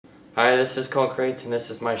Hi, this is Coleton Creates, and this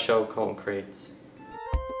is my show, Coleton Creates.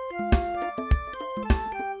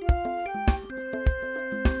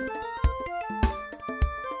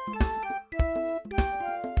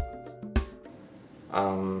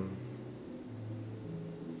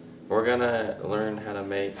 We're gonna learn how to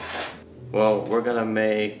make, we're gonna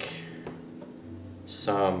make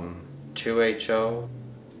some 2HO,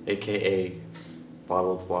 aka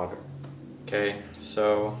bottled water. Okay,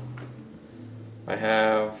 so I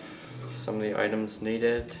have some of the items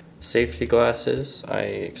needed. Safety glasses, I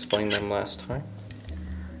explained them last time.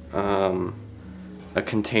 A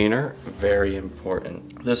container, very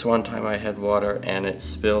important. This one time I had water and it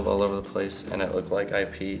spilled all over the place and it looked like I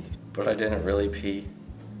peed, but I didn't really pee,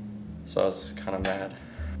 so I was kind of mad.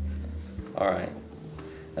 Alright,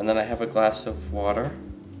 and then I have a glass of water,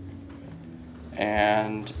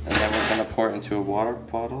 and then we're gonna pour it into a water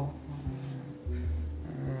bottle.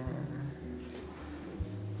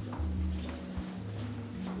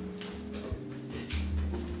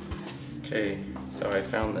 Okay, so I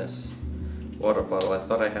found this water bottle. I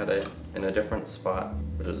thought I had it in a different spot,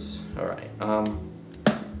 but it's alright.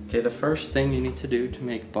 Okay, the first thing you need to do to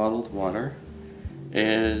make bottled water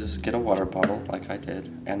is get a water bottle, like I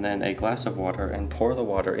did, and then a glass of water, and pour the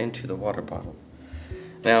water into the water bottle.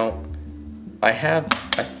 Now, I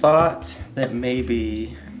thought that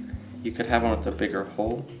maybe you could have one with a bigger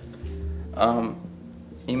hole.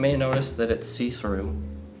 You may notice that it's see-through.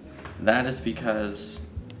 That is because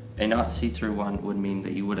a not see-through one would mean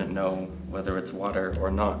that you wouldn't know whether it's water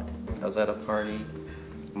or not. I was at a party,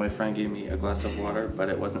 my friend gave me a glass of water, but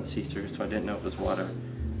it wasn't see-through, so I didn't know it was water.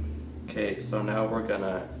 Okay, so now we're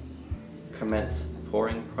gonna commence the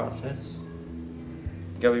pouring process.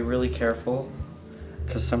 You gotta be really careful,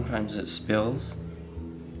 because sometimes it spills.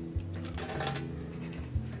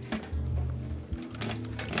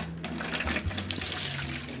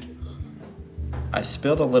 I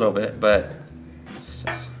spilled a little bit, but let's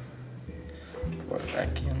just pour it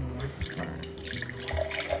back in.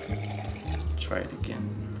 Try it again.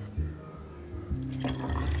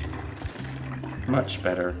 Much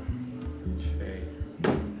better. Okay.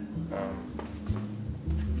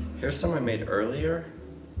 Here's some I made earlier.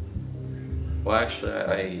 Well, actually,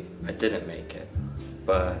 I didn't make it,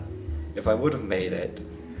 but if I would have made it,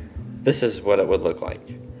 this is what it would look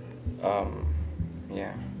like.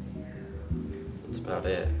 Yeah. That's about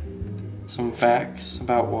it. Some facts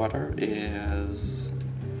about water is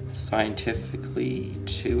scientifically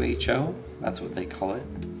 2HO. That's what they call it,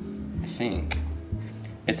 I think.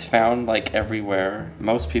 It's found like everywhere.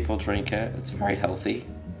 Most people drink it. It's very healthy.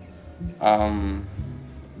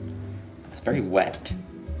 It's very wet.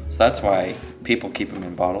 So that's why people keep them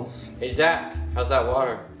in bottles. Hey Zach, how's that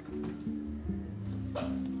water?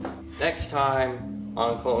 Next time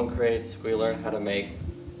on Coleton Creates, we learn how to make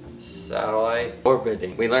satellites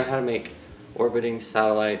orbiting. We learn how to make orbiting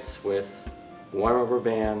satellites with one rubber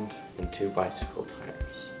band and 2 bicycle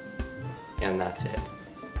tires. And that's it.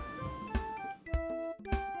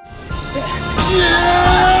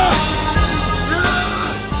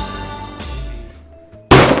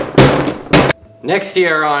 Next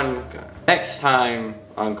time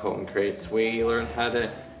on Coleton Creates, we learn how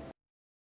to